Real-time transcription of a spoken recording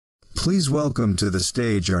Please welcome to the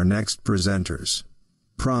stage our next presenters,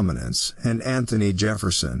 Prominence and Anthony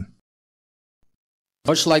Jefferson.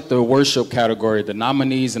 Much like the worship category, the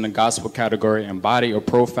nominees in the gospel category embody a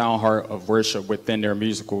profound heart of worship within their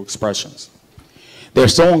musical expressions. Their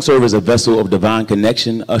songs serve as a vessel of divine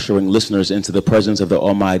connection, ushering listeners into the presence of the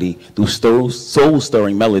Almighty through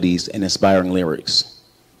soul-stirring melodies and inspiring lyrics.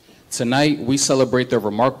 Tonight, we celebrate their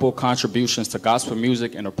remarkable contributions to gospel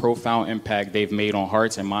music and the profound impact they've made on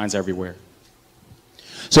hearts and minds everywhere.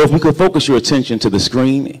 So if we could focus your attention to the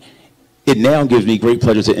screen, it now gives me great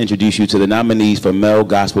pleasure to introduce you to the nominees for Male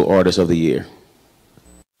Gospel Artist of the Year.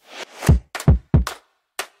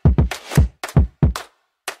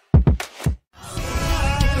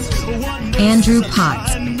 Andrew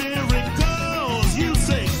Potts,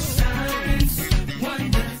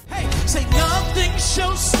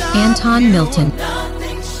 Anton Milton,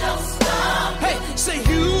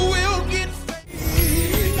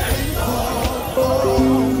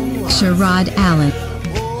 Sherrod Allen,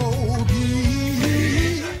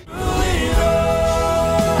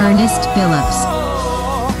 Ernest Phillips,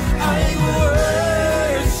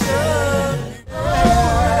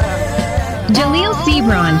 Jaleel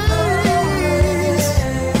Sebron,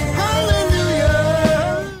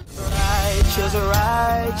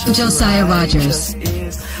 Josiah Rogers,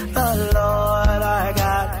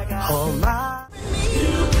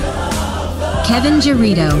 Kevin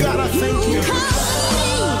Jarito,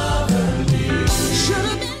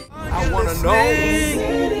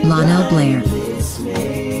 Lionel Blair,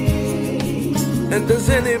 and does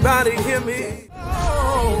anybody hear me?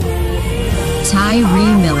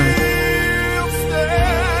 Tyree Miller,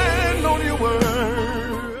 Stand on your word.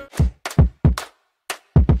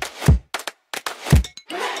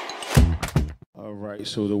 All right,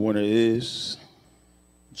 so the winner is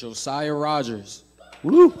Josiah Rogers.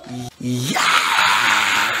 Woo. Yes!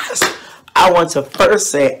 I want to first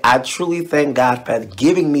say I truly thank God for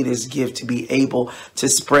giving me this gift to be able to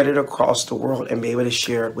spread it across the world and be able to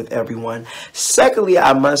share it with everyone. Secondly,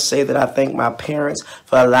 I must say that I thank my parents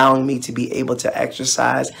for allowing me to be able to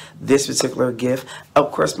exercise this particular gift.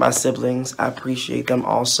 Of course, my siblings, I appreciate them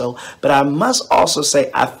also. But I must also say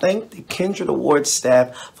I thank the Kindred Awards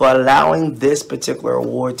staff for allowing this particular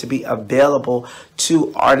award to be available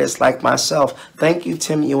to artists like myself. Thank you,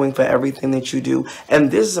 Tim Ewing, for everything that you do. And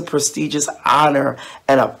this is a prestigious honor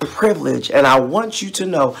and a privilege. And I want you to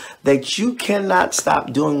know that you cannot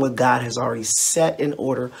stop doing what God has already set in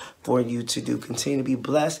order for you to do. Continue to be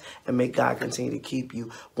blessed and may God continue to keep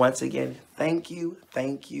you. Once again, thank you,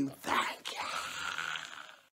 thank you, thank you.